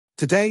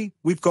Today,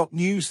 we've got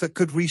news that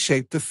could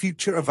reshape the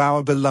future of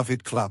our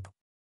beloved club.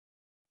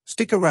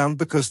 Stick around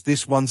because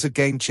this one's a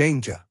game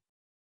changer.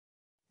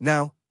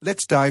 Now,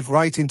 let's dive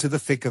right into the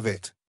thick of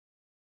it.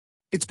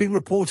 It's been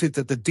reported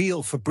that the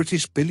deal for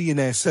British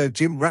billionaire Sir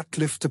Jim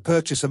Ratcliffe to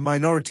purchase a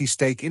minority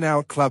stake in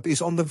our club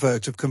is on the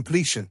verge of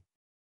completion.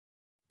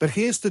 But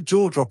here's the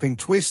jaw-dropping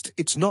twist: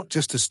 it's not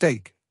just a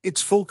stake,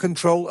 it's full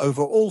control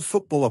over all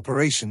football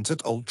operations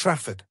at Old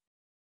Trafford.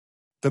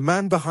 The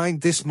man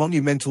behind this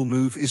monumental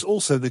move is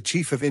also the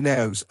chief of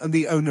Ineos and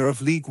the owner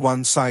of League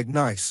One side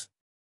Nice.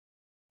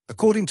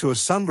 According to a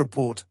Sun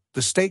report,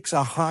 the stakes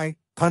are high,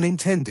 pun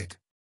intended.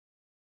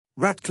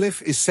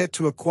 Ratcliffe is set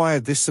to acquire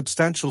this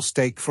substantial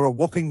stake for a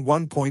whopping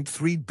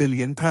 £1.3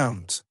 billion.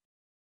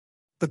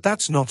 But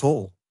that's not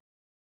all.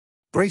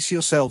 Brace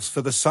yourselves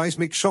for the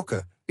seismic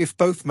shocker: if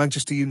both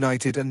Manchester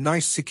United and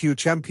Nice secure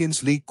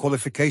Champions League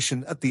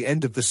qualification at the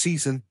end of the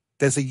season,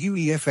 there's a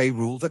UEFA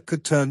rule that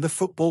could turn the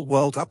football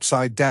world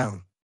upside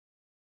down.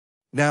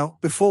 Now,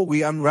 before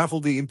we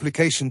unravel the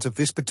implications of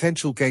this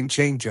potential game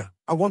changer,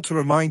 I want to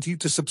remind you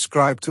to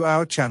subscribe to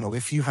our channel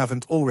if you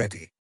haven't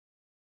already.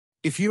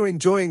 If you're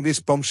enjoying this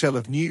bombshell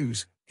of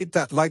news, hit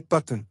that like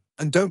button,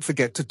 and don't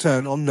forget to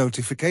turn on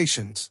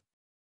notifications.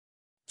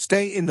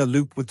 Stay in the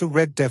loop with the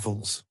Red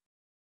Devils.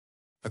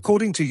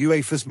 According to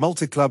UEFA's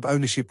multi-club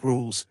ownership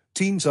rules,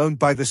 teams owned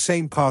by the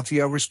same party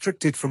are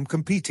restricted from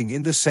competing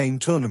in the same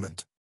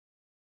tournament.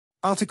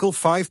 Article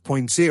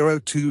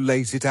 5.02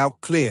 lays it out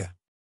clear.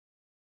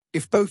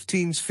 If both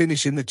teams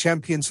finish in the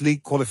Champions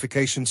League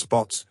qualification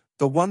spots,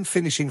 the one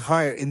finishing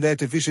higher in their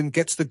division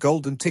gets the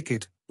golden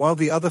ticket, while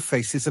the other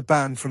faces a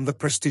ban from the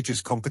prestigious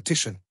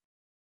competition.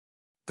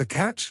 The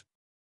catch?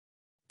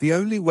 The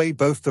only way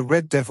both the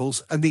Red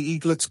Devils and the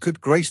Eaglets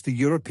could grace the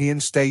European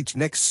stage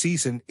next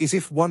season is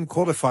if one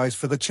qualifies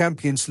for the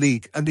Champions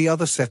League and the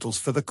other settles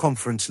for the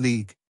Conference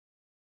League.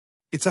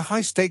 It's a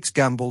high-stakes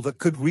gamble that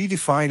could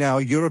redefine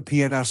our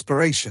European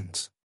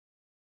aspirations.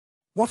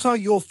 What are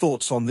your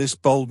thoughts on this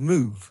bold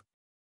move?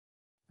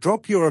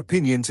 Drop your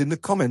opinions in the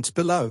comments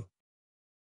below.